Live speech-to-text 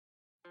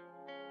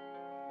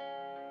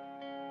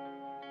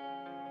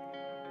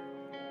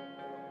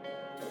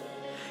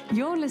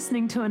You're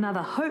listening to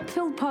another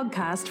hope-filled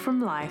podcast from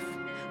Life.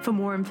 For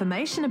more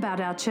information about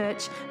our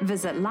church,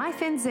 visit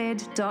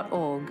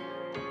lifenz.org.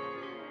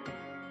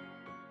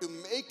 To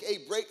make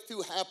a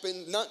breakthrough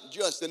happen, not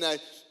just in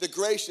the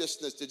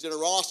graciousness, the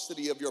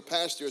generosity of your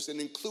pastors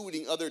and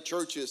including other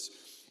churches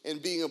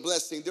and being a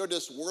blessing. They're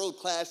just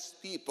world-class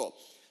people.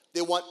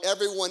 They want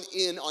everyone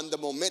in on the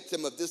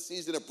momentum of this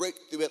season of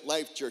breakthrough at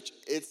Life Church.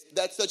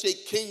 That's such a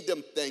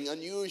kingdom thing,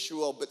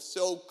 unusual, but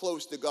so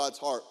close to God's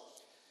heart.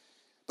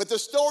 But the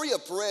story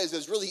of Perez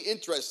is really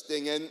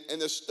interesting, and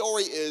the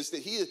story is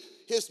that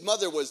his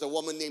mother was a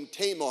woman named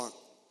Tamar.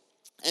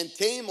 And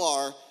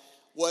Tamar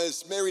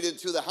was married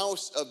into the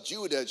house of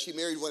Judah. She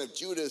married one of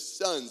Judah's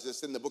sons.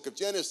 It's in the book of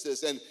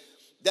Genesis. And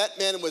that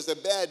man was a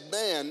bad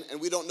man, and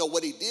we don't know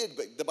what he did,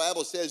 but the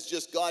Bible says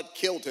just God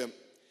killed him.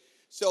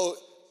 So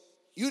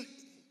you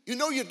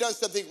know you've done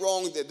something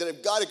wrong, that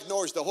if God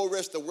ignores the whole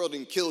rest of the world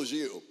and kills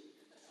you.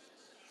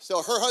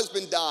 So her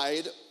husband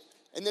died,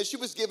 and then she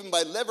was given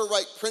by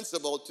levirate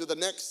principle to the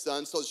next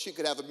son so she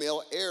could have a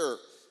male heir,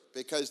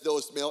 because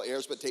those male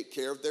heirs would take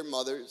care of their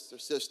mothers, their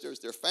sisters,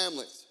 their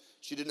families.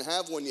 She didn't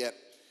have one yet.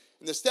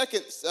 And the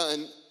second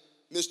son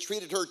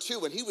mistreated her too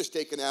when he was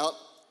taken out.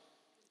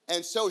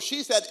 And so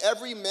she's had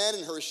every man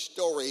in her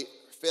story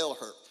fail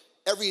her.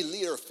 Every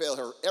leader fail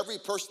her. Every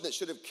person that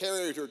should have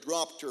carried her,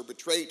 dropped her,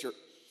 betrayed her.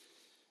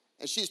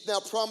 And she's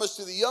now promised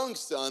to the young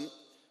son,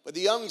 but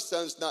the young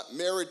son's not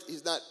married.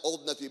 He's not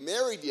old enough to be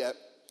married yet.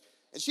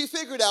 And she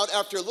figured out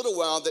after a little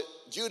while that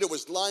Judah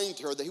was lying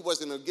to her, that he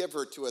wasn't going to give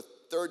her to a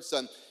third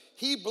son.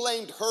 He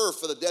blamed her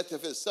for the death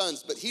of his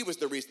sons, but he was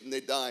the reason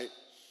they died.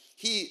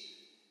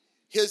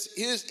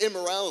 His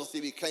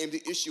immorality became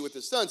the issue with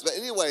his sons. But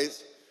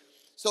anyways,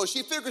 so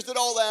she figures it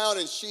all out,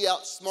 and she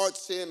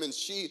outsmarts him, and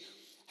she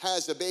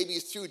has a baby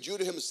through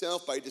Judah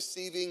himself by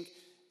deceiving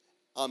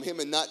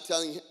him and not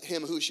telling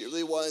him who she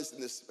really was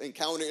in this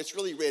encounter. It's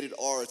really rated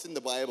R. It's in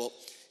the Bible.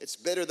 It's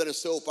better than a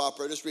soap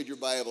opera. Just read your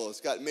Bible. It's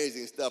got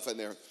amazing stuff in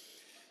there.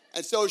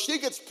 And so she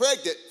gets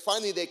pregnant.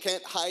 Finally, they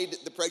can't hide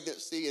the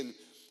pregnancy, and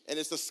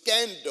it's a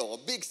scandal, a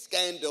big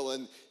scandal.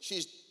 And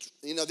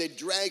they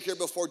drag her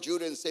before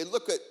Judah and say,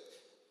 look at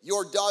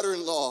your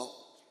daughter-in-law.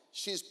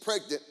 She's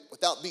pregnant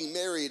without being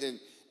married.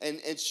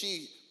 And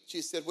she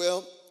said,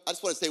 well, I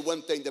just want to say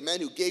one thing. The man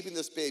who gave me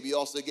this baby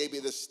also gave me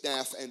this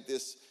staff and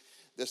this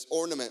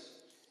ornament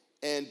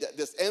and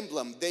this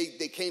emblem.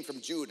 They came from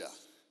Judah.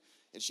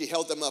 And she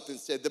held them up and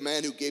said, the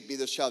man who gave me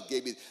this child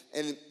gave me.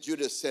 And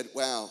Judah said,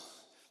 wow,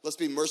 let's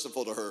be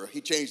merciful to her.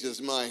 He changed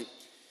his mind.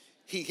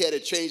 He had a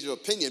change of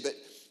opinion. But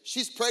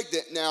she's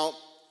pregnant now.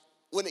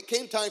 When it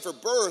came time for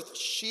birth,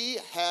 she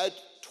had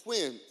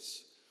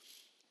twins.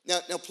 Now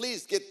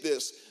please get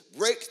this.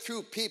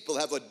 Breakthrough people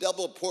have a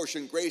double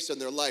portion grace in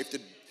their life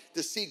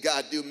to see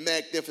God do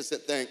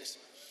magnificent things.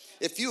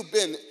 If you've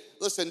been,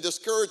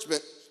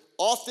 discouragement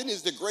often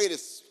is the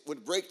greatest when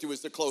breakthrough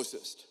is the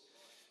closest.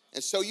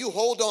 And so you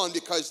hold on,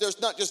 because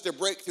there's not just a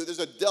breakthrough, there's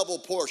a double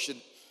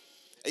portion,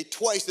 a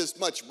twice as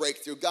much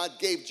breakthrough. God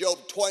gave Job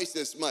twice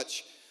as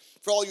much.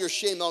 For all your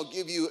shame, I'll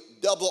give you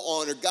double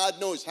honor. God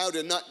knows how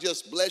to not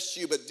just bless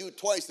you, but do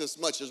twice as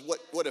much as what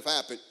would have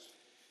happened.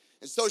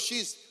 And so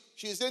she's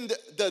in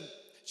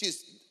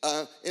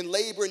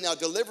labor now,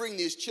 delivering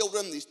these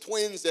children, these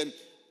twins, and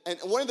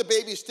one of the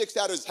babies sticks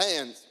out his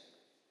hands.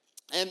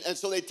 And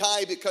so they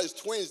tie, because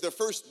twins, the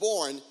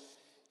firstborn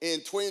in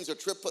twins or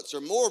triplets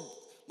or more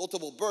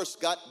multiple births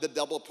got the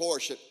double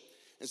portion.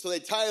 And so they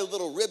tie a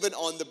little ribbon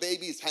on the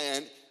baby's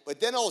hand,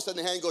 but then all of a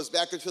sudden the hand goes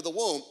back into the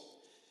womb.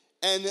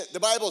 And the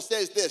Bible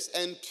says this,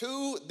 and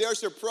to their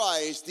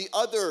surprise, the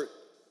other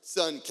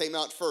son came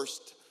out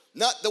first.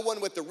 Not the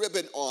one with the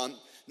ribbon on,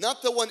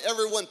 not the one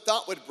everyone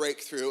thought would break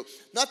through,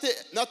 not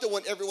the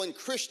one everyone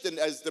christened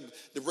as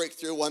the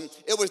breakthrough one.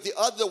 It was the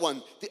other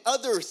one. The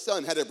other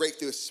son had a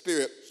breakthrough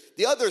spirit.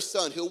 The other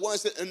son, who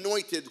wasn't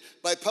anointed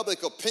by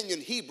public opinion,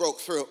 he broke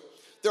through.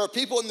 There are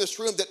people in this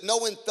room that no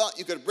one thought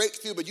you could break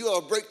through, but you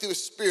have a breakthrough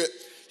spirit.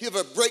 You have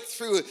a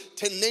breakthrough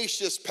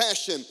tenacious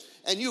passion,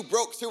 and you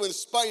broke through in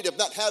spite of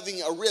not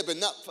having a ribbon,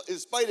 not in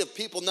spite of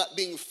people not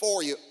being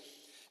for you.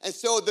 And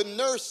so the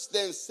nurse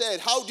then said,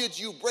 how did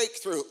you break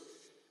through?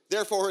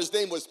 Therefore, his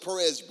name was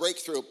Perez,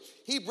 breakthrough.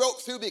 He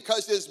broke through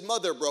because his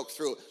mother broke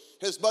through.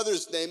 His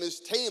mother's name is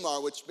Tamar,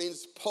 which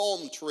means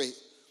palm tree.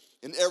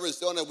 In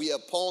Arizona, we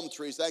have palm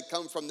trees. I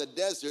come from the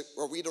desert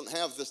where we don't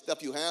have the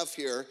stuff you have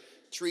here,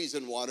 trees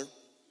and water.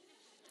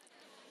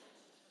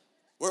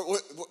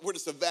 We're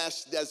just a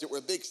vast desert. We're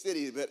a big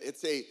city, but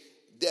it's a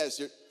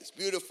desert. It's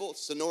beautiful.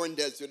 Sonoran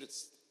Desert.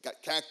 It's got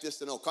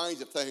cactus and all kinds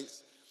of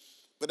things.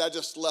 But I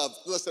just love,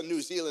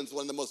 New Zealand's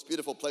one of the most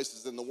beautiful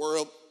places in the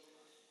world.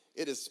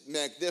 It is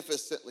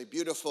magnificently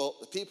beautiful.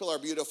 The people are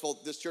beautiful.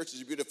 This church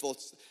is beautiful.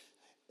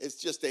 It's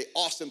just an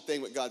awesome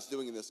thing what God's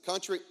doing in this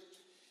country.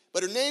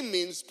 But her name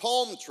means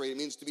palm tree. It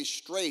means to be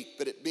straight,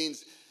 but it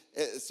means,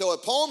 so a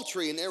palm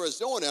tree in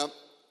Arizona,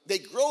 they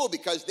grow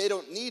because they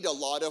don't need a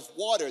lot of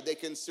water. They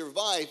can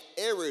survive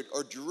arid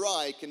or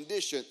dry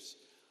conditions.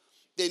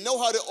 They know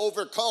how to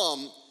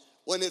overcome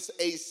when it's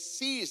a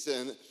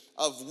season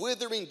of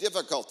withering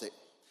difficulty.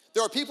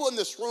 There are people in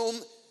this room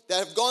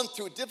that have gone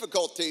through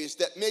difficulties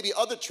that maybe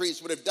other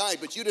trees would have died,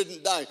 but you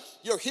didn't die.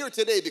 You're here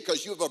today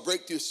because you have a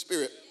breakthrough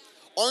spirit.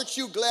 Aren't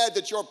you glad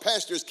that your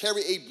pastors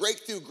carry a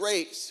breakthrough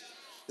grace?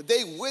 That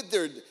they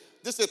withered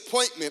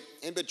disappointment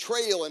and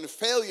betrayal and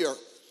failure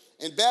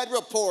and bad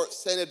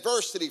reports and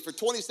adversity for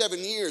 27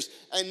 years,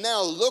 and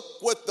now look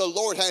what the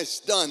Lord has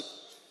done.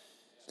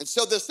 And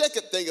so the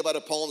second thing about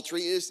a palm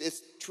tree is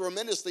it's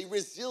tremendously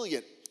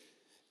resilient.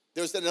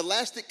 There's an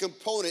elastic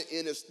component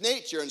in its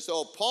nature, and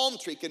so a palm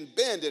tree can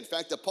bend. In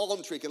fact, a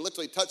palm tree can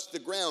literally touch the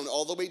ground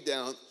all the way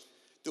down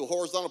to a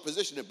horizontal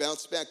position and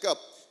bounce back up.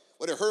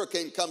 When a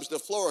hurricane comes to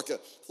Florida,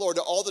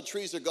 all the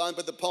trees are gone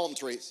but the palm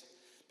trees,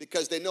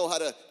 because they know how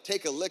to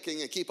take a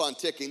licking and keep on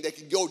ticking. They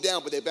can go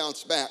down, but they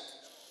bounce back.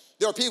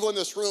 There are people in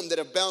this room that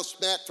have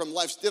bounced back from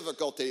life's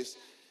difficulties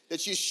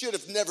that you should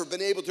have never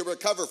been able to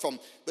recover from,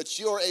 but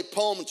you're a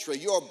palm tree.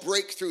 You're a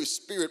breakthrough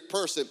spirit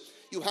person.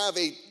 You have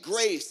a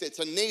grace, it's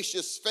a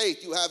tenacious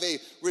faith. You have a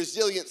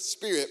resilient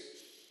spirit.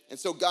 And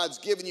so God's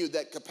given you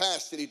that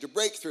capacity to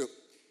break through.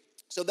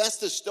 So that's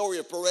the story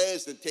of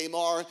Perez and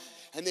Tamar.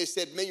 And they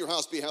said, may your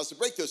house be a house of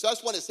breakthrough. So I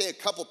just want to say a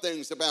couple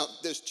things about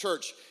this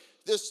church.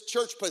 This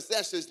church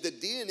possesses the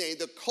DNA,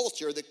 the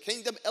culture, the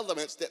kingdom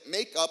elements that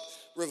make up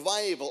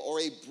revival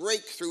or a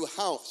breakthrough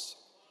house.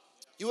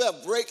 You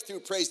have breakthrough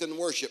praise and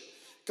worship.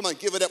 Come on,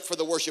 give it up for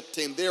the worship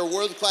team. They're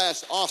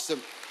world-class, awesome.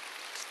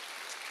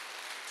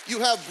 You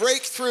have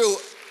breakthrough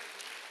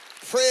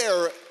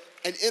prayer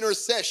and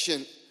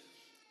intercession.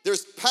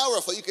 There's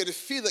powerful, you can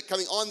feel it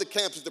coming on the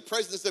campus, the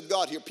presence of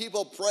God here,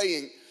 people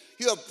praying.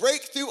 You have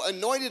breakthrough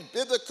anointed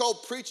biblical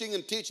preaching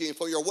and teaching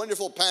for your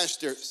wonderful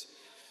pastors.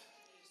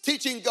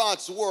 Teaching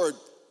God's word,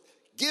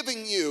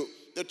 giving you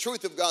the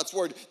truth of God's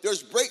word.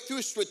 There's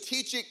breakthrough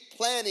strategic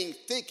planning,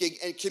 thinking,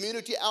 and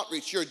community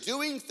outreach. You're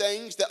doing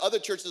things that other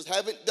churches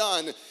haven't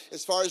done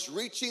as far as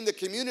reaching the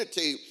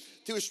community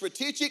through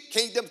strategic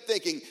kingdom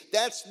thinking.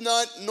 That's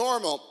not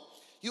normal.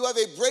 You have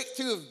a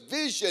breakthrough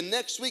vision.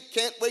 Next week,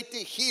 can't wait to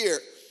hear.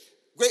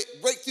 Great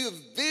breakthrough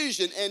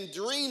vision and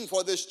dream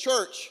for this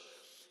church.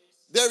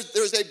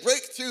 There's a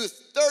breakthrough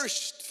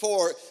thirst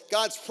for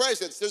God's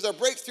presence. There's a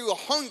breakthrough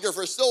hunger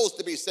for souls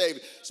to be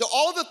saved. So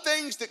all the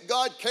things that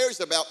God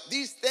cares about,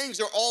 these things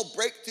are all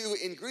breakthrough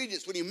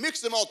ingredients. When you mix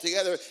them all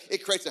together,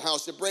 it creates a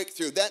house of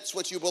breakthrough. That's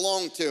what you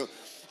belong to.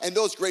 And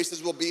those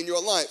graces will be in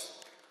your life.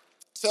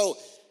 So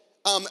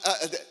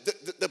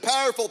the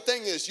powerful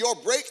thing is your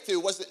breakthrough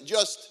wasn't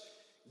just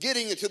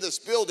getting into this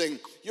building.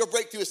 Your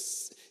breakthrough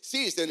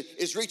season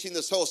is reaching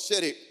this whole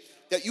city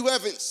that you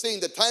haven't seen.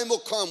 The time will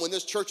come when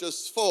this church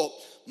is full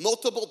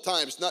multiple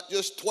times, not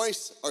just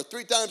twice or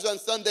 3 times on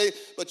Sunday,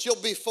 but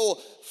you'll be full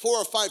 4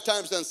 or 5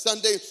 times on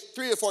Sunday,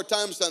 3 or 4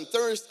 times on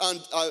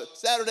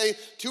Saturday,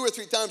 2 or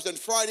 3 times on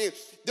Friday.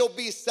 There'll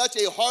be such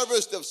a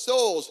harvest of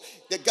souls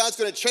that God's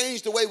going to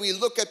change the way we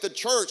look at the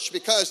church,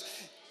 because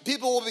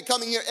people will be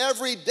coming here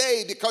every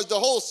day because the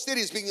whole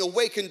city is being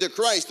awakened to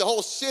Christ, the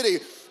whole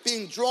city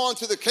being drawn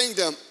to the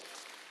kingdom.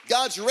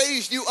 God's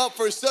raised you up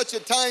for such a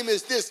time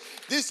as this.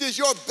 This is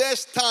your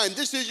best time.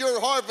 This is your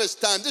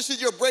harvest time. This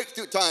is your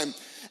breakthrough time.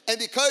 And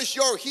because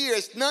you're here,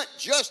 it's not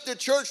just the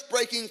church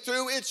breaking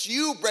through, it's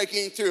you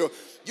breaking through.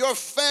 Your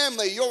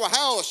family, your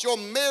house, your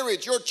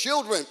marriage, your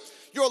children,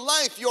 your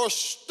life, your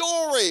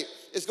story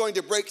is going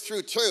to break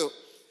through too.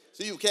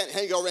 So you can't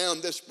hang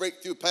around this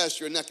breakthrough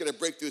pastor and not get a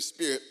breakthrough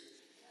spirit.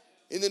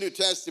 In the New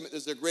Testament,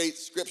 there's a great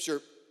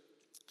scripture,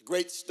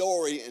 great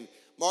story in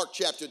Mark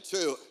chapter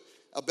 2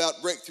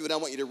 about breakthrough, and I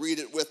want you to read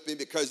it with me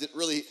because it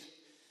really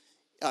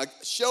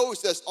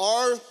shows us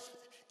our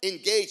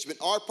engagement,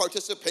 our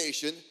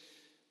participation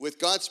with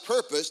God's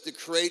purpose to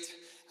create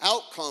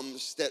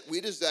outcomes that we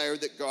desire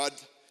that God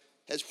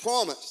has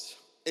promised,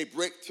 a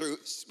breakthrough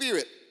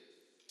spirit.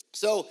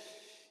 So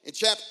in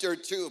chapter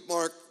 2 of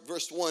Mark,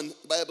 verse 1,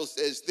 the Bible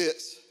says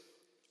this.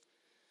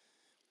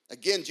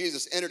 Again,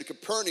 Jesus entered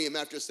Capernaum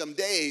after some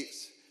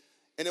days,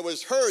 and it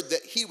was heard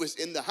that he was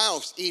in the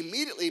house.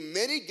 Immediately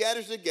many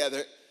gathered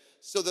together,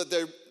 so that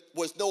there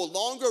was no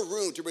longer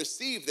room to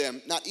receive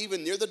them, not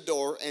even near the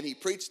door, and he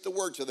preached the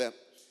word to them.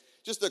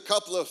 Just a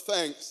couple of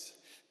things.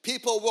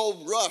 People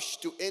will rush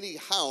to any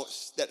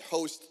house that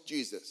hosts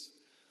Jesus.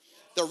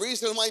 The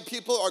reason why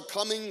people are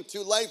coming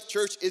to Life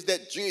Church is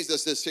that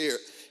Jesus is here.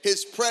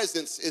 His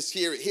presence is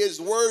here.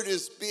 His word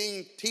is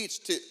being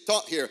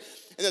taught here.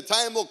 And the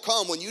time will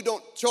come when you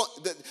don't,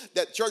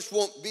 that church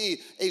won't be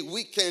a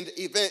weekend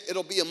event.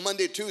 It'll be a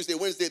Monday, Tuesday,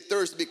 Wednesday,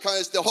 Thursday,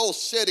 because the whole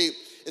city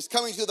is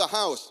coming to the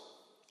house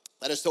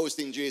that is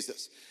hosting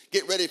Jesus.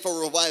 Get ready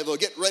for revival.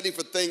 Get ready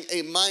for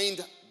a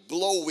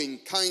mind-blowing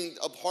kind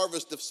of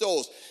harvest of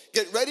souls.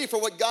 Get ready for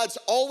what God's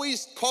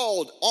always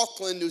called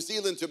Auckland, New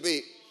Zealand to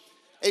be.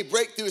 A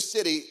breakthrough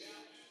city.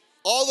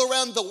 All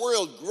around the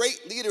world,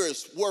 great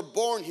leaders were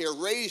born here,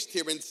 raised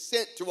here, and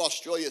sent to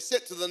Australia,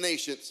 sent to the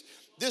nations.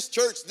 This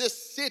church,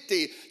 this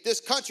city, this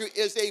country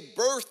is a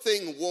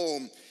birthing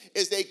womb,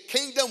 is a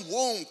kingdom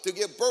womb to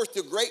give birth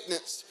to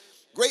greatness.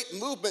 Great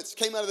movements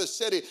came out of the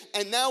city,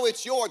 and now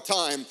it's your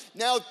time.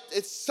 Now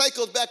it's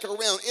cycled back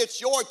around. It's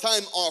your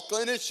time,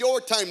 Auckland. It's your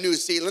time, New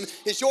Zealand.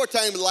 It's your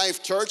time,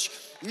 Life Church.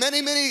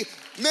 Many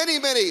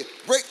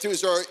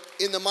breakthroughs are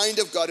in the mind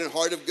of God and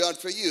heart of God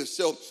for you.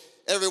 So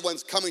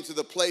everyone's coming to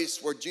the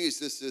place where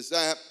Jesus is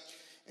at.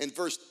 And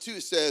verse 3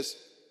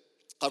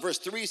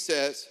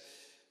 says,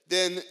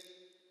 then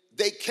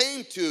they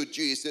came to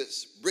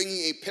Jesus,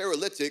 bringing a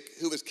paralytic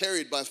who was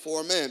carried by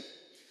 4 men.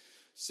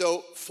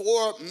 So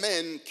 4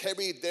 men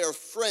carried their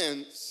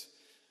friends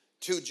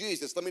to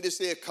Jesus. Let me just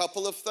say a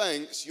couple of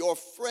things. Your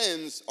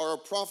friends are a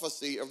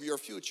prophecy of your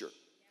future.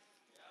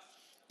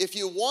 If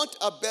you want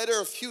a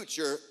better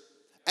future,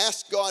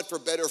 ask God for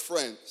better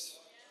friends.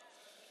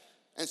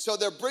 And so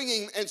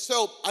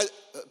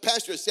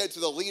Pastor said to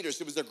the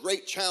leaders, it was a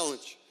great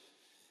challenge.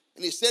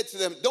 And he said to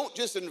them, don't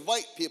just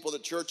invite people to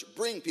church,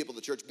 bring people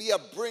to church. Be a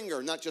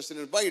bringer, not just an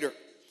inviter.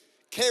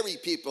 Carry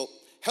people,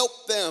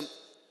 help them,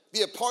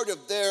 be a part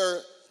of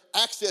their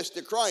access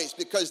to Christ,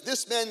 because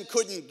this man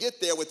couldn't get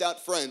there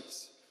without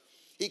friends.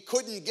 He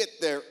couldn't get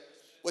there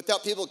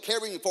without people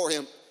caring for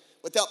him,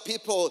 without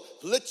people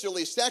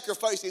literally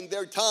sacrificing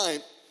their time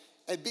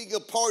and being a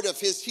part of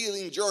his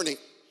healing journey.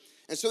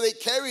 And so they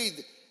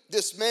carried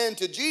this man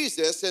to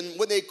Jesus, and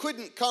when they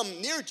couldn't come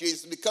near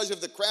Jesus because of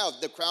the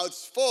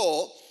crowd's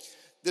full,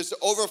 this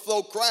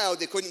overflow crowd,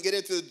 they couldn't get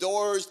into the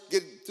doors,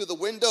 get through the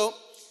window.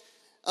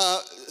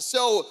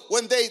 So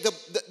when the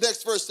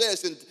next verse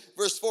says in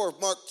verse 4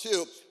 of Mark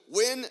 2,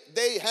 when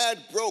they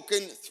had broken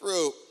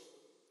through.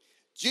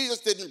 Jesus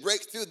didn't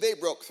break through, they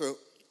broke through.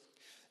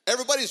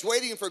 Everybody's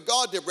waiting for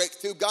God to break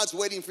through. God's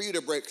waiting for you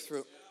to break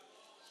through.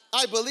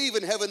 I believe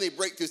in heavenly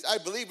breakthroughs. I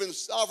believe in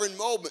sovereign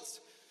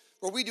moments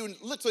where we do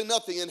literally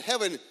nothing and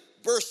heaven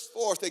bursts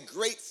forth a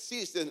great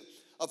season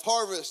of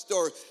harvest.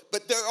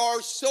 But there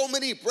are so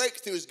many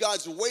breakthroughs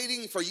God's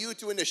waiting for you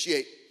to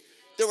initiate.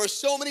 There are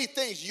so many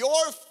things.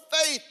 Your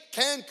faith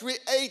can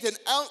create an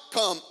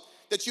outcome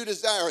that you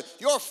desire.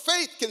 Your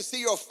faith can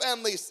see your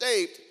family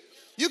saved.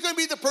 You can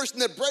be the person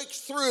that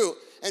breaks through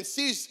and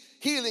sees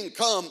healing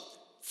come,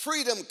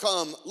 freedom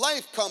come,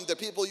 life come to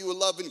people you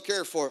love and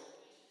care for.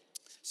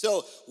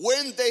 So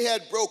when they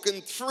had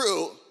broken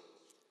through,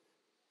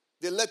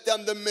 they let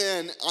down the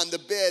man on the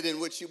bed in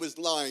which he was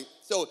lying.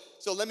 So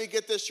let me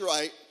get this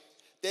right.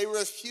 They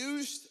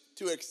refused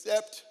to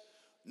accept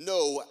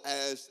no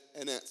as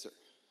an answer.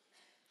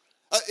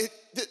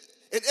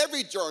 In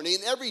every journey,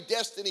 in every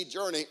destiny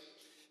journey,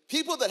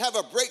 people that have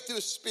a breakthrough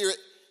spirit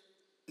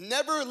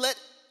never let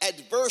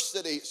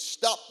adversity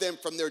stop them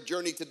from their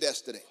journey to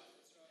destiny.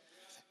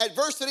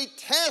 Adversity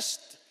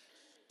tests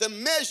the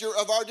measure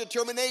of our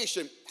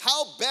determination.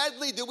 How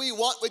badly do we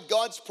want what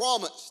God's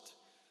promised?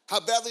 How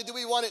badly do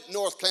we want it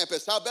North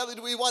Campus? How badly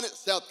do we want it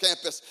South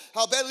Campus?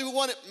 How badly do we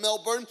want it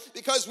Melbourne?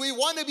 Because we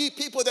want to be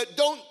people that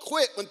don't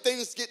quit when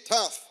things get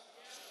tough.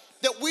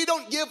 That we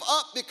don't give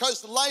up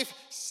because life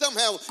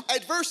somehow,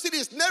 adversity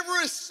is never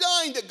a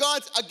sign that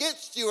God's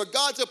against you or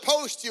God's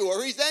opposed to you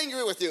or he's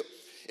angry with you.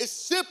 It's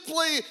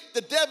simply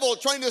the devil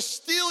trying to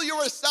steal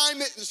your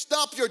assignment and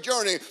stop your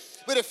journey.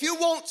 But if you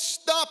won't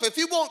stop, if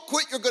you won't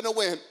quit, you're going to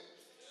win.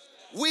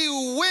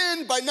 We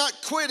win by not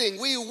quitting.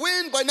 We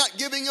win by not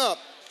giving up.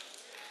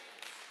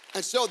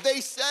 And so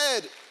they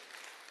said,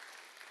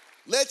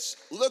 let's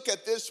look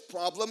at this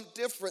problem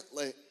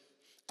differently.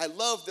 I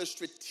love the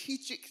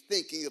strategic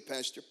thinking of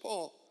Pastor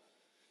Paul.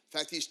 In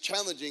fact, he's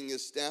challenging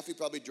his staff. He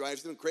probably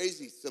drives them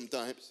crazy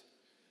sometimes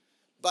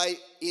by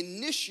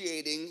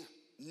initiating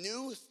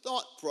new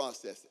thought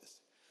processes.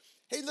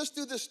 Hey, let's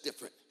do this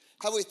different.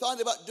 Have we thought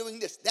about doing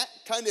this? That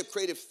kind of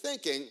creative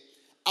thinking,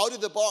 out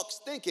of the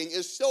box thinking,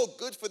 is so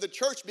good for the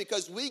church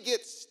because we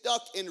get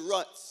stuck in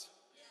ruts.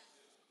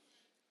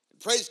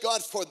 Praise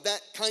God for that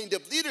kind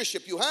of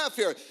leadership you have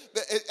here.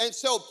 And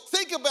so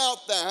think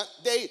about that.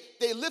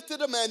 They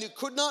lifted a man who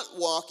could not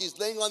walk. He's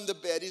laying on the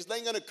bed. He's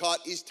laying on a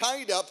cot. He's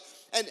tied up.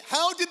 And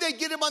how did they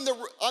get him on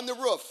the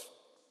roof?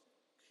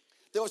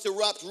 They must have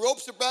wrapped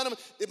ropes around him.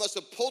 They must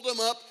have pulled him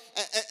up.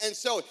 And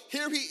so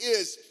here he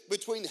is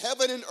between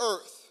heaven and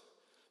earth,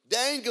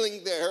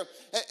 dangling there.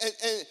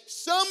 And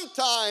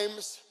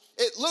sometimes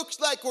it looks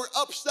like we're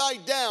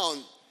upside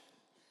down,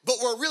 but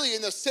we're really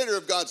in the center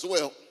of God's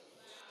will.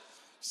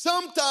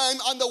 Sometime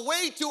on the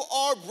way to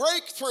our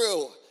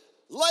breakthrough,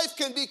 life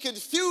can be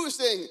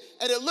confusing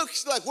and it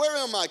looks like, where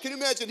am I? Can you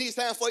imagine he's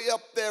halfway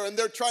up there and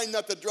they're trying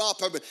not to drop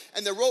him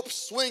and the rope's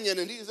swinging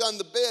and he's on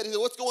the bed. He said,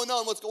 what's going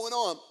on? What's going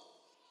on?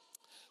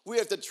 We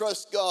have to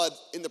trust God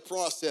in the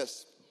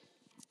process,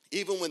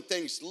 even when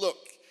things look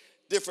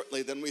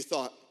differently than we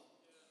thought.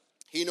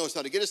 He knows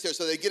how to get us there.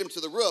 So they get him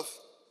to the roof.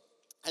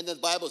 And then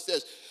the Bible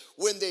says,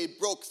 when they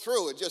broke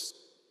through, it just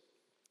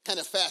kind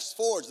of fast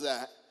forwards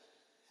that.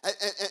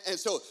 And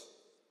so,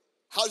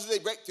 how did they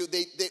break through?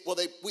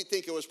 We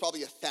think it was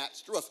probably a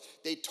thatched roof.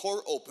 They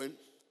tore open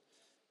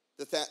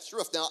the thatched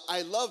roof. Now,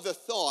 I love the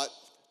thought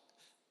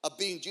of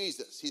being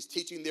Jesus. He's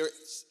teaching there,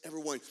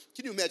 everyone.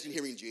 Can you imagine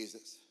hearing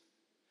Jesus?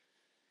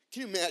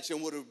 Can you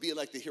imagine what it would be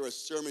like to hear a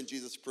sermon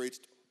Jesus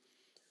preached?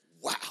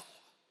 Wow.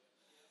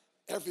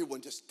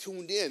 everyone just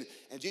tuned in.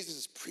 And Jesus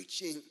is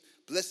preaching,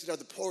 blessed are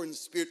the poor in the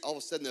spirit. All of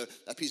a sudden,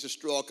 a piece of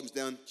straw comes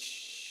down.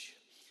 Shh.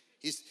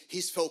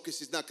 He's focused.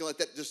 He's not going to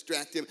let that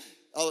distract him.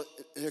 Oh,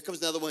 and here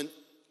comes another one.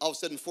 All of a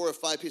sudden, 4 or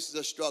 5 pieces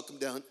of straw come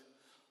down.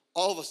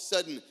 All of a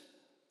sudden,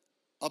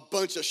 a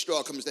bunch of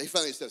straw comes down. He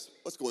finally says,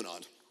 what's going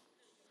on?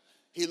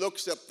 He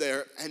looks up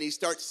there, and he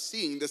starts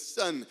seeing the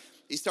sun.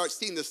 He starts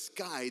seeing the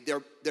sky.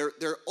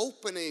 They're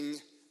opening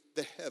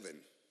the heaven.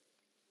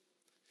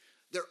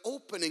 They're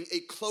opening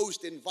a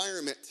closed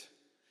environment.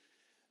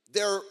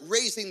 They're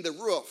raising the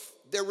roof.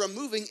 They're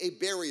removing a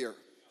barrier.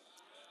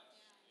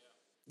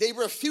 They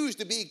refuse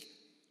to be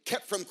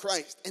kept from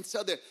Christ. And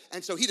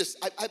so he just,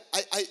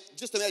 I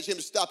just imagine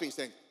him stopping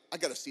saying, I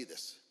got to see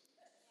this.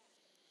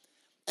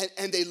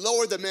 And they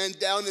lower the man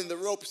down in the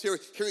ropes. Here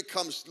he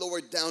comes,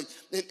 lowered down.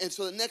 And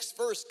so the next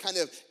verse kind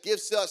of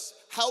gives us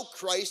how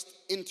Christ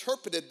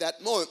interpreted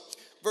that moment.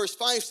 Verse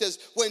 5 says,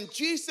 when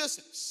Jesus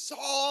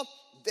saw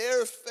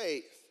their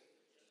faith,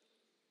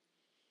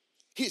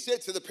 he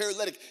said to the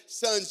paralytic,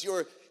 son,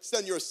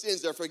 your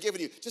sins are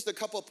forgiven you. Just a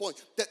couple of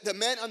points. The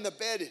man on the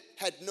bed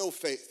had no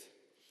faith.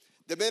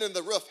 The man on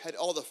the roof had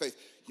all the faith.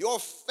 Your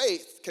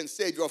faith can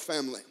save your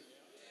family.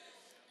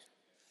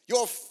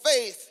 Your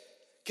faith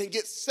can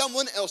get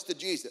someone else to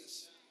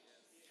Jesus.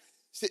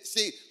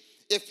 See,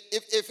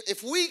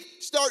 if we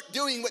start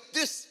doing what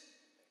this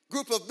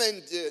group of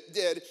men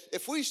did,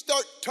 if we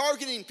start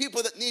targeting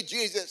people that need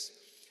Jesus,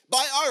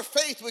 by our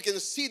faith we can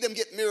see them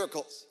get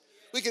miracles.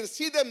 We can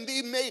see them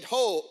be made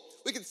whole.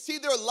 We can see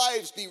their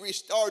lives be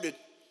restarted.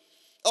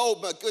 Oh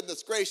my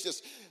goodness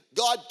gracious.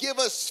 God, give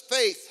us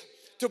faith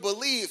to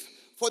believe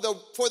for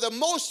the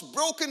most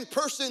broken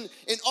person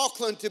in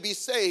Auckland to be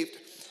saved.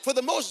 For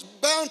the most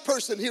bound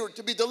person here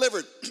to be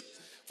delivered.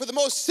 For the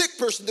most sick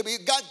person to be,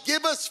 God,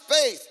 give us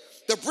faith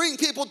to bring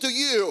people to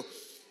you,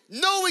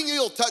 knowing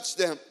you'll touch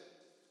them.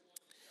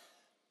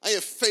 I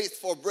have faith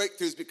for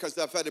breakthroughs because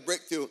I've had a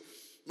breakthrough.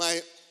 My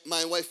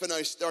wife and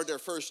I started our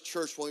first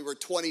church when we were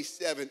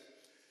 27.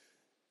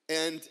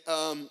 And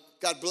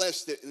God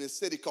blessed it in a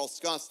city called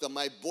Scottsdale,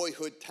 my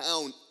boyhood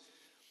town.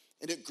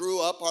 And it grew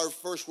up. Our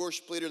first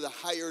worship leader that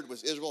I hired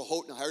was Israel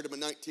Houghton. I hired him at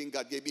 19.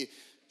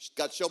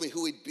 God showed me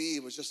who he'd be.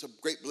 It was just a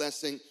great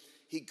blessing.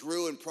 He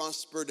grew and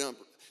prospered.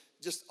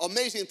 Just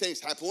amazing things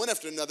happened, one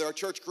after another. Our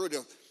church grew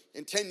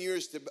in 10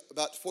 years to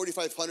about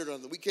 4,500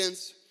 on the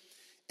weekends.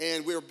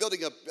 And we were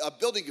building a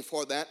building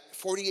before that,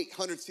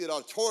 4,800-seat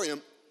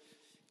auditorium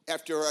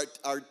after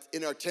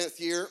in our 10th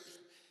year.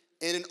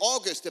 And in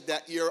August of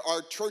that year,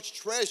 our church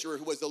treasurer,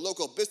 who was a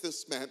local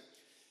businessman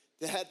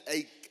that had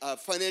a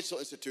financial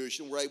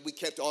institution where we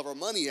kept all of our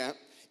money at,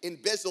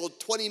 embezzled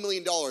 $20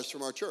 million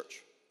from our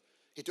church.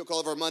 He took all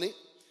of our money,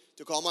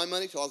 took all my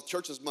money, took all the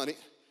church's money,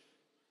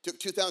 took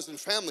 2,000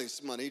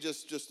 families' money.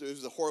 Just it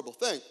was a horrible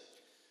thing.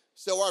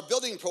 So our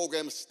building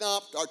program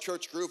stopped. Our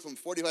church grew from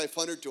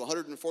 4,500 to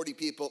 140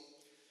 people,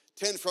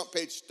 10 front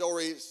page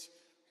stories,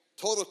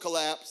 total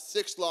collapse,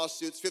 6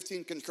 lawsuits,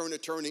 15 concurrent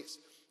attorneys.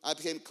 I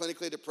became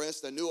clinically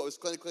depressed. I knew I was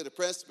clinically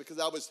depressed because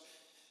I was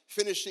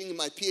finishing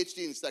my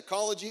PhD in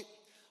psychology.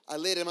 I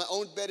laid in my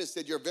own bed and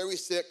said, you're very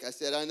sick. I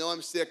said, I know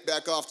I'm sick.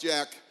 Back off,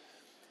 Jack.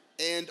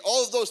 And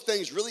all of those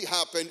things really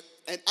happened.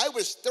 And I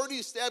was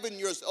 37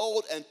 years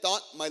old and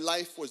thought my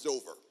life was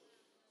over.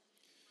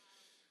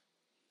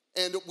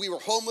 And we were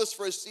homeless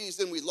for a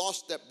season. We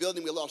lost that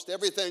building. We lost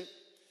everything.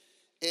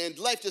 And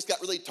life just got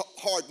really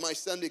hard. My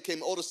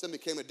oldest son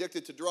became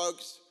addicted to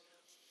drugs.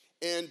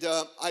 And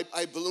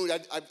I ballooned.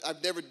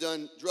 I've never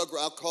done drug or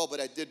alcohol, but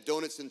I did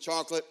donuts and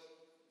chocolate.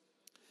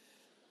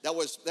 That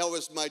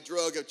was my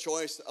drug of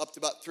choice, up to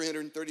about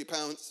 330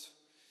 pounds.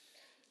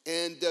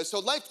 And so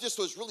life just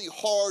was really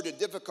hard and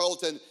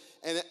difficult. And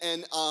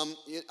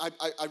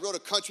I wrote a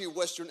country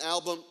western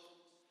album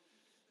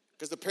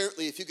because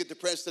apparently if you get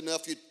depressed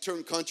enough, you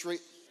turn country.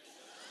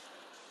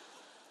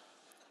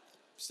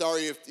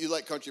 Sorry if you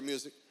like country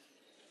music.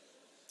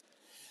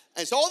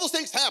 And so all those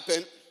things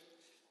happened.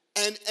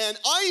 And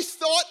I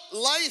thought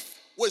life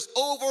was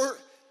over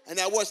and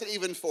I wasn't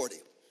even 40.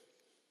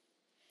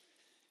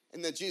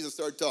 And then Jesus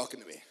started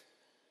talking to me.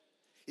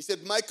 He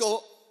said,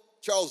 Michael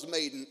Charles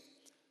Maiden,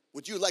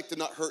 would you like to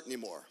not hurt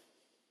anymore?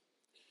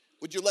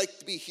 Would you like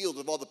to be healed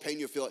of all the pain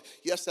you feel?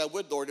 Yes, I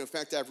would, Lord. In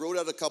fact, I've wrote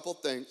out a couple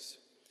things.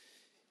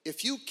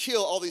 If you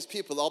kill all these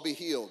people, I'll be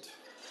healed.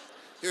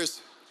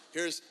 Here's,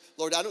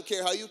 Lord, I don't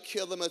care how you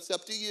kill them. It's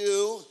up to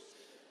you.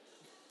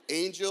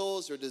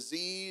 Angels or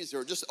disease,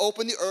 or just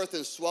open the earth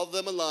and swallow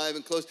them alive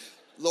and close.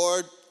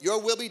 Lord,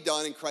 your will be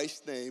done in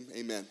Christ's name.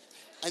 Amen.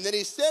 And then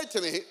he said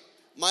to me,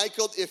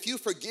 Michael, if you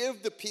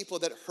forgive the people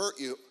that hurt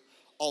you,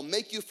 I'll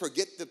make you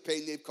forget the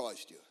pain they've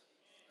caused you.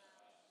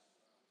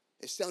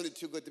 It sounded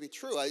too good to be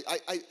true.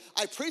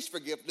 I preach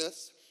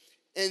forgiveness,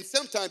 and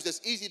sometimes it's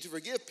easy to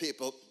forgive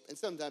people, and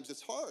sometimes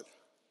it's hard.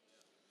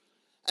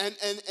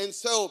 And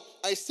so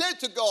I said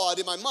to God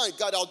in my mind,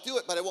 God, I'll do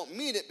it, but I won't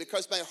mean it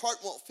because my heart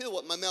won't feel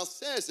what my mouth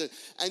says.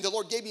 And the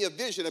Lord gave me a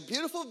vision, a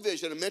beautiful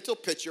vision, a mental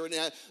picture, and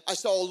I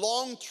saw a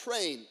long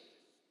train.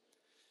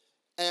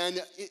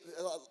 and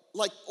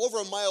like over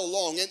a mile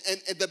long,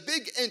 and the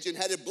big engine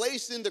had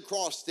emblazoned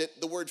across it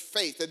the word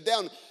faith, and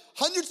down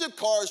hundreds of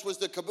cars was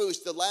the caboose,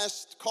 the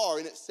last car,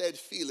 and it said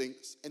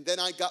feelings. And then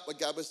I got what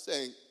God was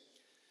saying,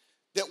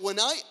 that when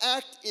I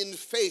act in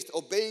faith,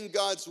 obeying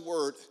God's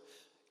word,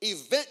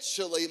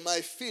 eventually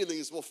my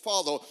feelings will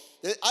follow.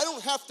 That I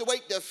don't have to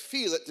wait to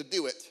feel it to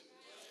do it.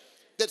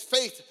 That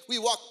faith, we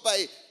walk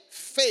by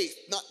faith,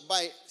 not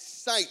by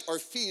sight or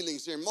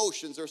feelings or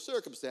emotions or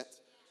circumstance.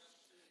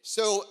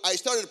 So I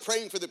started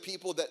praying for the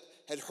people that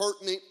had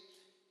hurt me,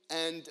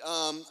 and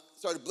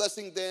started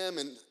blessing them,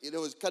 and it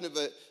was kind of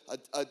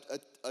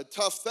a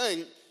tough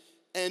thing.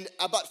 And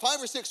about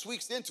 5 or 6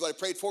 weeks into it, I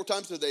prayed 4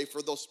 times a day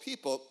for those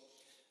people.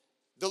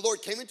 The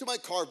Lord came into my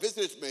car,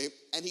 visited me,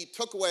 and he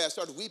took away. I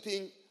started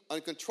weeping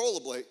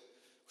uncontrollably,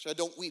 which I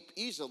don't weep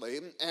easily.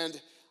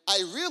 And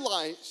I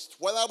realized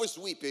while I was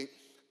weeping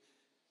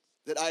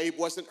that I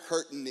wasn't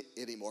hurting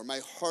anymore.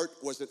 My heart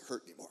wasn't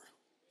hurt anymore.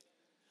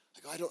 I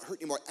go, I don't hurt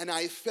anymore. And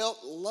I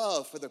felt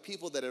love for the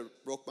people that had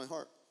broke my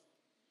heart.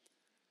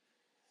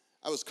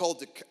 I was called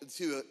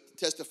to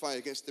testify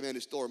against the man who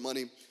stole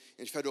money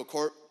in federal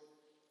court,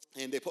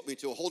 and they put me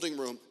to a holding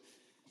room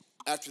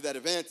after that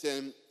event,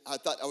 and I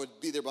thought I would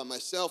be there by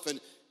myself.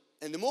 And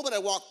the moment I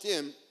walked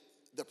in,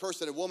 the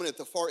person, a woman at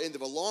the far end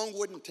of a long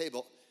wooden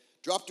table,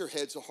 dropped her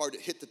head so hard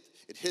it hit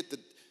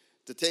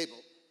the table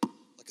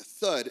like a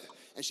thud,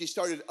 and she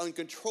started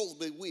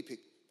uncontrollably weeping.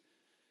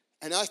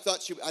 And I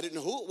didn't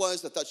know who it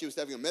was. I thought she was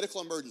having a medical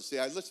emergency.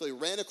 I literally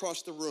ran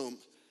across the room,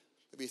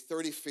 maybe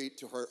 30 feet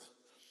to her.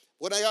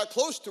 When I got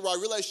close to her, I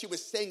realized she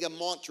was saying a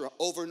mantra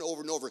over and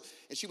over and over.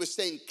 And she was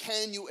saying,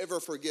 can you ever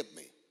forgive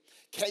me?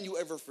 Can you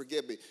ever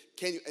forgive me?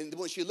 Can you? And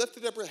when she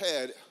lifted up her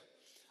head,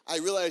 I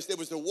realized there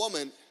was a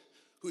woman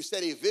who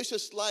said a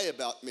vicious lie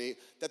about me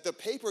that the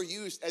paper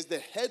used as the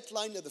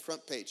headline of the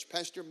front page.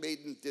 Pastor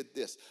Maiden did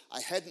this.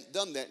 I hadn't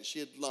done that, and she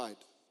had lied.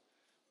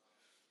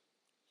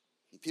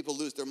 When people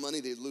lose their money,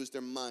 they lose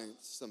their minds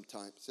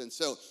sometimes. And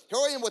so here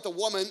I am with a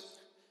woman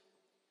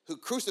who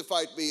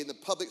crucified me in the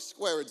public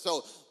square. And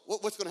so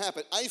what's going to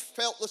happen? I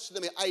felt, listen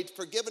to me, I'd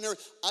forgiven her.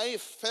 I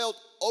felt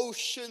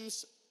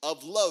oceans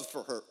of love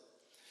for her.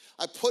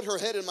 I put her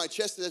head in my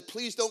chest and said,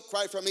 please don't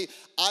cry for me.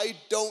 I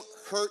don't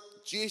hurt.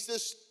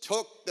 Jesus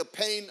took the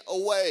pain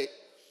away.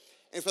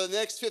 And for the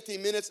next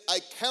 15 minutes, I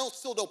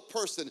counseled a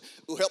person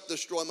who helped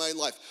destroy my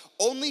life.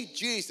 Only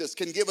Jesus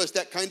can give us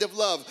that kind of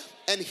love,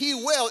 and he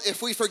will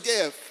if we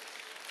forgive.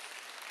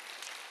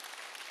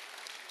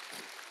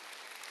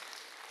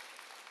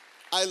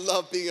 I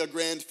love being a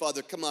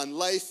grandfather. Come on,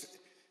 life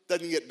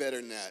doesn't get better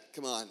than that.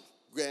 Come on,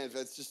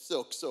 grandfather, it's just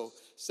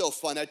so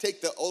fun. I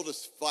take the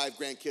oldest 5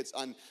 grandkids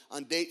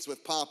on dates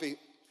with Poppy,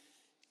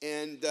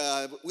 and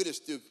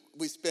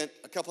we spent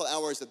a couple of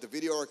hours at the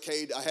video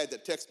arcade. I had to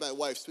text my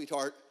wife,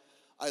 sweetheart,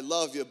 I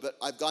love you, but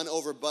I've gone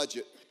over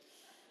budget.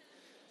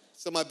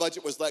 So my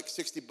budget was like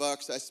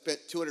 $60. I spent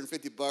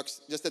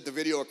 $250 just at the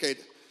video arcade.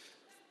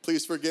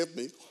 Please forgive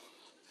me.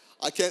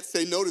 I can't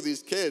say no to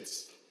these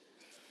kids.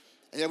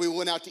 And then we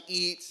went out to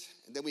eat,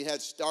 and then we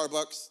had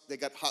Starbucks. They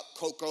got hot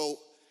cocoa,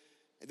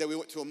 and then we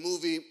went to a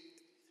movie.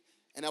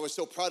 And I was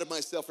so proud of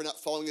myself for not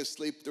falling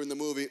asleep during the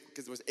movie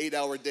because it was an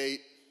 8-hour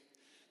date.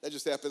 That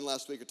just happened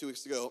last week or 2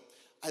 weeks ago.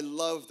 I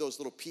love those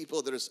little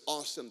people. They're just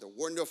awesome. They're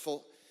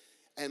wonderful.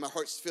 And my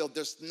heart's filled.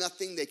 There's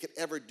nothing they could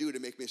ever do to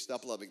make me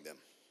stop loving them.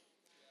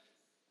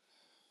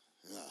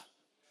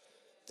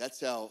 That's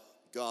how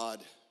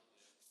God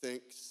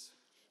thinks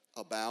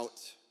about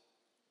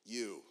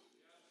you.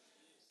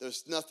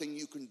 There's nothing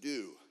you can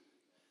do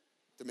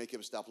to make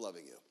him stop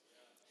loving you.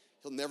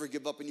 He'll never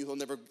give up on you. He'll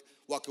never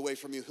walk away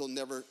from you. He'll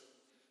never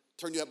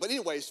turn you up. But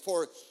anyways,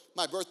 for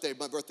my birthday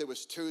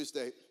was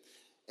Tuesday.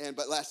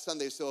 But last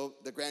Sunday, so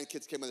the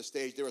grandkids came on the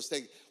stage. They were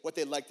saying what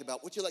they liked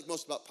about, what you like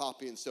most about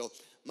Poppy. And so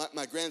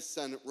my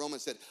grandson, Roman,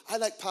 said, I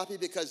like Poppy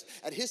because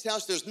at his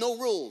house, there's no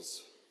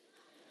rules.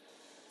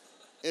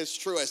 It's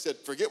true. I said,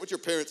 forget what your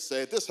parents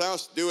say. At this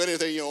house, do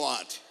anything you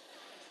want.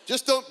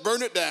 Just don't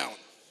burn it down.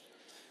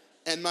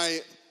 And my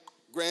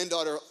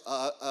granddaughter,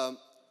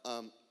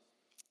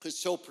 who's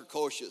so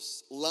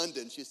precocious,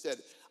 London, she said,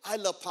 I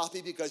love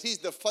Poppy because he's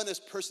the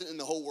funnest person in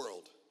the whole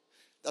world.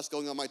 That's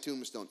going on my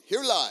tombstone.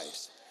 Here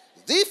lies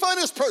the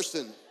funnest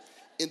person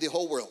in the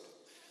whole world.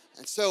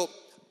 And so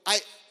I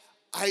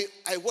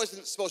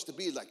wasn't supposed to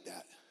be like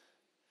that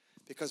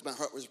because my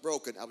heart was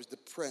broken. I was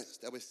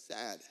depressed. I was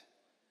sad.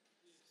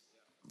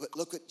 But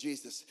look at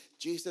Jesus.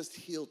 Jesus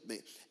healed me.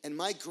 And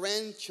my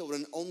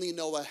grandchildren only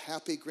know a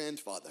happy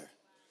grandfather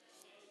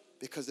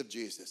because of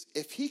Jesus.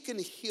 If he can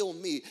heal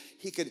me,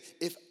 he could.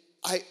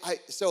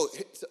 So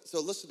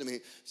listen to me.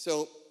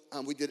 So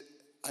I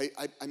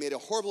made a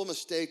horrible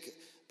mistake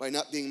by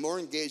not being more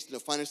engaged in the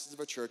finances of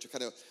our church. I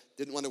kind of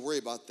didn't want to worry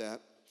about that.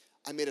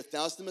 I made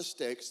 1,000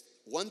 mistakes.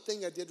 One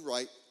thing I did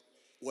right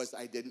was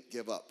I didn't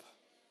give up.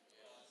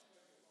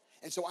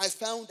 And so I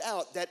found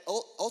out that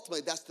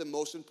ultimately that's the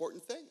most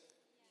important thing.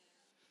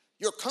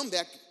 Your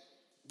comeback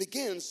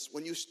begins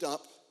when you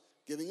stop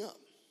giving up.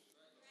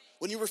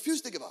 When you refuse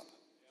to give up.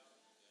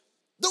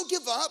 Don't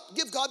give up.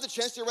 Give God the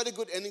chance to write a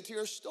good ending to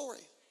your story.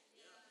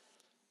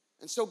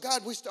 And so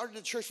we started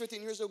a church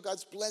 15 years ago.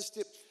 God's blessed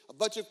it. A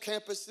bunch of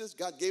campuses.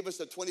 God gave us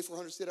a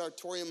 2,400-seat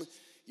auditorium a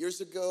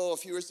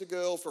few years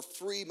ago, for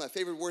free. My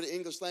favorite word in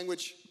English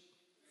language.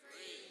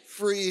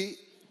 Free.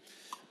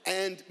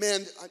 And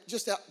man,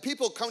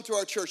 people come to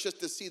our church just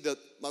to see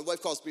my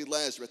wife calls me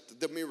Lazarus,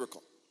 the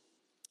miracle.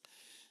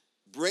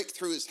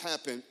 Breakthroughs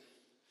happen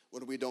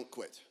when we don't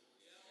quit.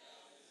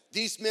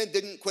 These men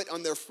didn't quit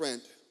on their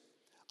friend.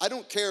 I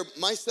don't care.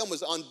 My son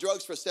was on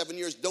drugs for 7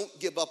 years. Don't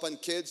give up on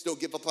kids. Don't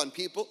give up on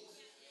people.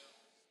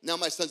 Now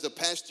my son's a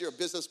pastor, a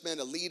businessman,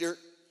 a leader.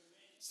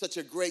 Such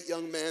a great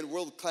young man,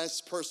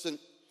 world-class person.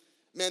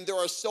 Man, there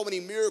are so many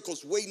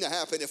miracles waiting to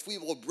happen if we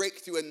will break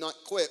through and not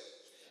quit.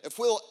 If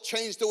we'll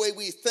change the way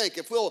we think.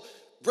 If we'll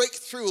break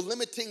through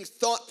limiting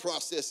thought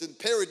process and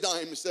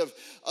paradigms of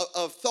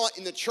thought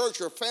in the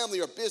church or family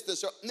or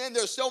business. Man,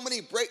 there's so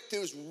many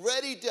breakthroughs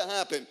ready to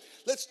happen.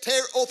 Let's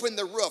tear open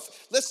the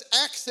roof. Let's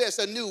access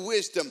a new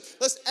wisdom.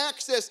 Let's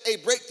access a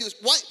breakthrough.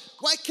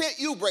 Why can't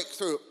you break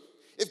through?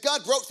 If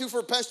God broke through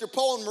for Pastor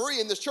Paul and Marie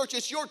in this church,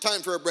 it's your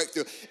time for a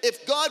breakthrough.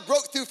 If God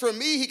broke through for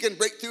me, he can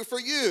break through for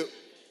you.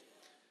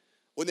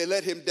 When they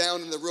let him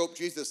down in the rope,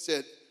 Jesus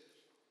said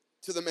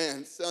to the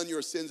man, son,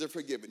 your sins are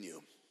forgiven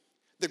you.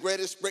 The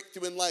greatest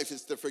breakthrough in life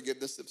is the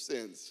forgiveness of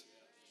sins.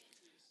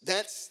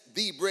 That's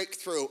the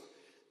breakthrough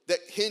that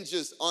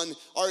hinges on,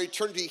 our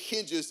eternity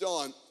hinges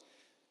on.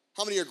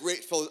 How many are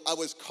grateful? I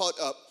was caught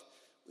up.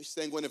 We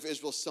sang one of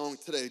Israel's songs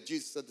today,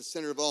 Jesus at the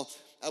center of all.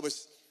 I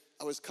was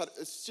caught up.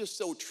 It's just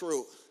so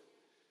true.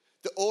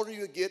 The older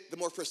you get, the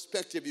more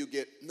perspective you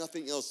get.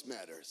 Nothing else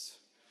matters.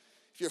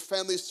 If your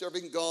family's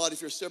serving God, if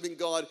you're serving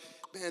God,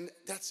 man,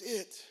 that's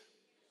it.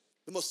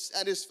 The most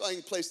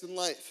satisfying place in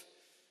life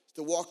is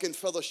to walk in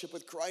fellowship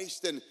with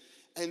Christ. And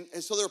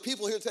so there are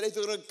people here today that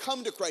are going to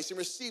come to Christ and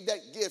receive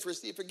that gift,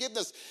 receive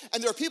forgiveness.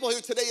 And there are people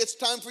here today, it's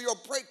time for your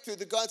breakthrough,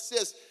 that God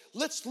says,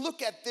 let's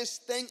look at this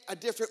thing a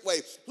different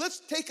way. Let's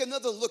take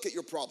another look at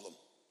your problem.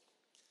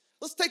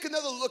 Let's take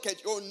another look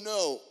at your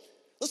no.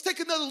 Let's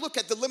take another look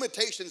at the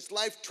limitations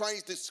life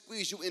tries to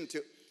squeeze you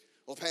into.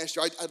 Well,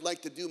 Pastor, I'd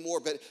like to do more,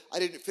 but I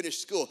didn't finish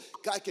school.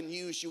 God can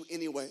use you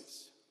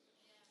anyways.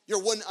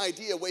 You're one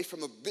idea away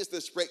from a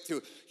business breakthrough.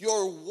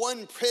 You're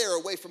one prayer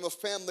away from a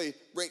family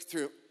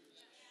breakthrough.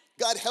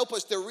 God, help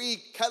us to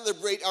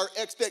recalibrate our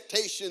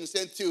expectations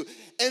and to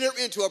enter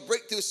into a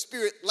breakthrough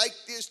spirit like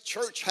this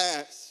church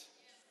has.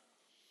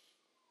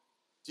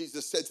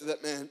 Jesus said to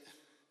that man,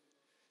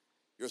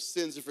 your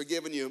sins are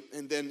forgiven you.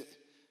 And then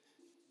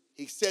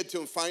he said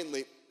to him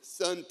finally,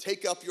 son,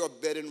 take up your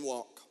bed and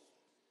walk.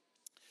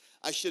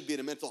 I should be in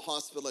a mental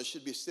hospital. I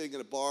should be sitting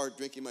in a bar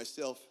drinking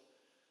myself.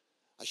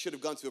 I should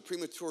have gone to a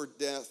premature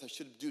death. I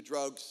should do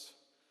drugs.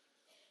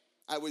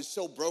 I was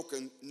so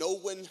broken. No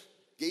one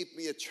gave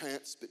me a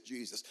chance but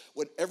Jesus.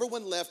 When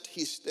everyone left,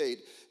 he stayed.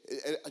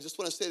 I just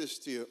want to say this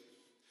to you.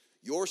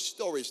 Your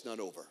story's not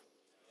over.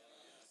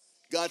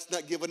 God's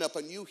not given up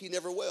on you. He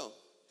never will.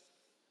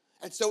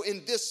 And so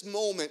in this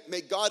moment,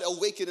 may God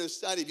awaken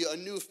inside of you a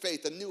new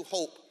faith, a new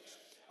hope,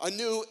 a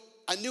new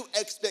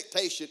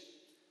expectation.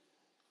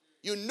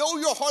 You know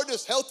your heart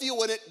is healthy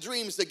when it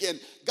dreams again.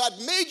 God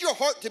made your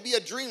heart to be a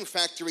dream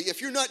factory. If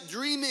you're not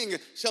dreaming,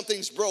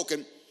 something's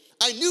broken.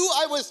 I knew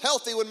I was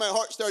healthy when my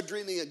heart started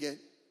dreaming again.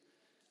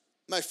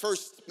 My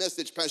first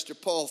message, Pastor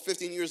Paul,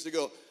 15 years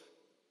ago,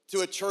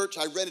 to a church,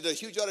 I rented a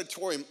huge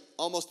auditorium,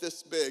 almost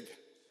this big,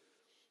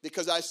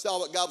 because I saw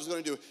what God was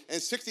going to do.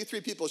 And 63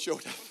 people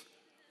showed up.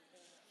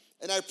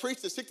 And I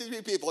preached to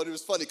 63 people, and it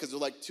was funny because there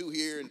were like 2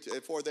 here and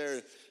 4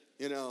 there.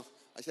 You know,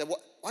 I said,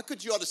 why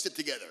could you all just sit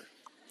together?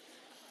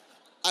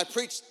 I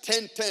preached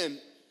 10-10.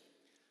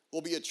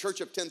 We'll be a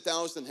church of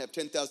 10,000, have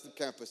 10,000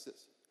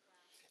 campuses.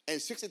 And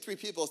 63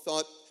 people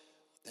thought,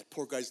 that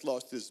poor guy's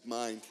lost his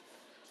mind.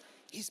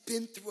 He's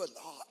been through a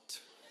lot.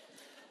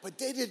 But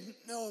they didn't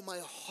know my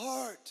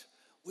heart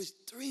was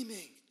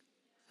dreaming.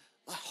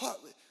 My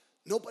heart was,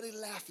 nobody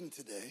laughing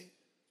today.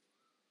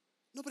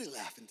 Nobody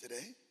laughing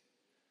today.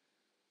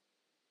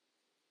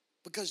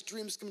 Because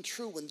dreams come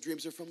true when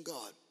dreams are from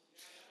God.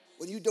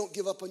 When you don't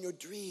give up on your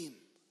dream.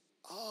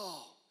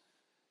 Oh,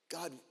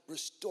 God,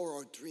 restore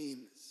our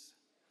dreams.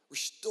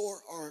 Restore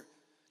our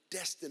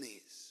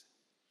destinies.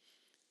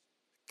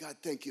 God,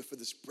 thank you for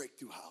this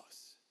breakthrough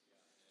house.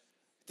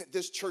 That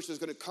this church is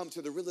going to come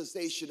to the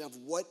realization of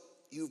what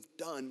you've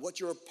done,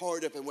 what you're a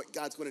part of, and what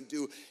God's going to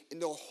do in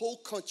the whole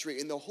country,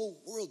 in the whole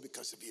world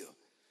because of you.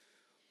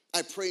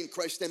 I pray in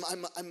Christ's name,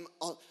 I'm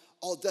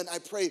all done. I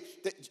pray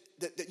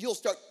that you'll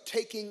start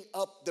taking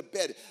up the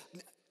bed.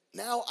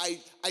 Now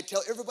I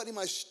tell everybody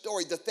my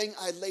story. The thing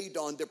I laid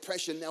on,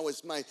 depression, now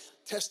is my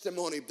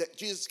testimony that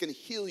Jesus can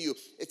heal you.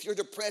 If you're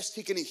depressed,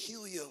 he can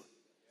heal you.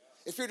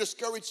 If you're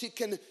discouraged, he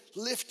can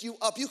lift you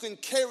up. You can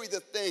carry the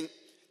thing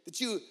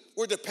that you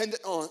were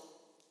dependent on,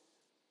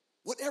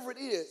 whatever it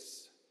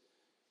is.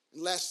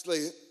 And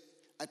lastly,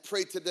 I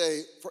pray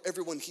today for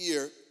everyone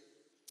here.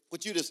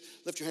 Would you just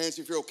lift your hands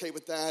if you're okay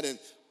with that,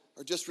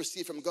 or just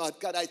receive from God.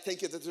 God, I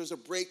thank you that there's a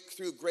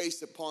breakthrough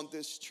grace upon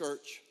this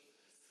church.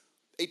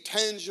 a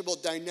tangible,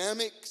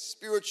 dynamic,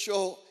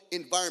 spiritual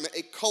environment,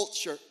 a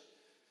culture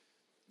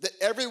that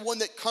everyone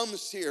that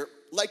comes here,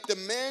 like the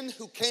men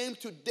who came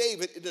to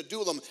David in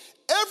Adullam,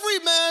 every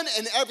man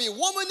and every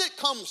woman that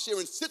comes here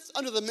and sits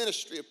under the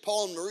ministry of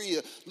Paul and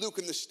Maria, Luke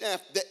and the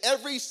staff, that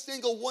every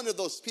single one of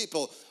those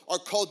people are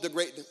called to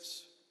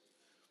greatness.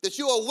 That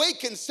you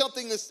awaken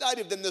something inside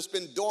of them that's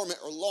been dormant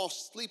or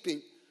lost,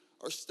 sleeping,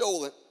 or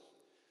stolen.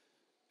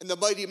 And the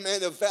mighty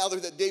man of valor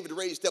that David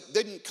raised up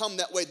didn't come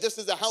that way. This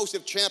is a house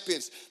of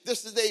champions.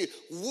 This is a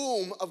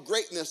womb of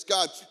greatness,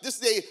 God.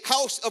 This is a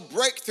house of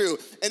breakthrough.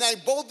 And I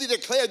boldly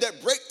declare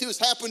that breakthroughs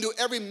happen to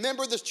every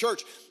member of this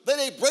church. Let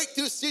a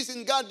breakthrough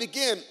season, God,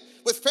 begin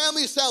with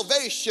family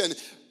salvation,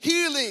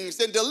 healings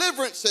and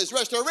deliverances,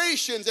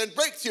 restorations and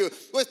breakthrough,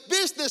 with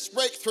business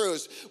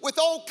breakthroughs, with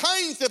all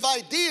kinds of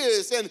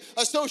ideas and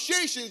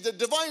associations and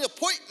divine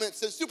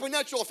appointments and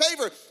supernatural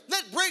favor.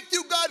 Let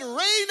breakthrough, God,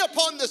 reign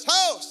upon this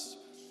house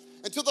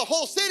until the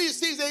whole city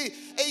sees a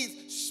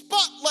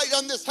spotlight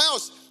on this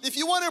house. If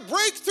you want a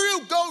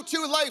breakthrough, go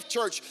to Life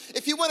Church.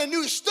 If you want a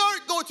new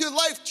start, go to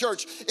Life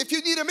Church. If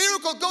you need a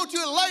miracle, go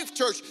to Life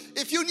Church.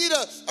 If you need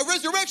a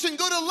resurrection,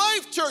 go to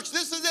Life Church.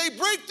 This is a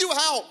breakthrough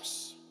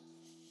house.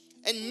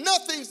 And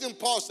nothing's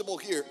impossible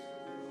here.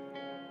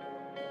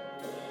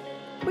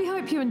 We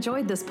hope you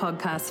enjoyed this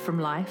podcast from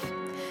Life.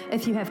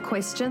 If you have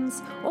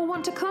questions or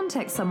want to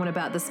contact someone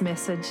about this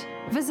message,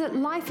 visit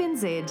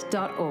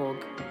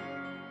lifenz.org.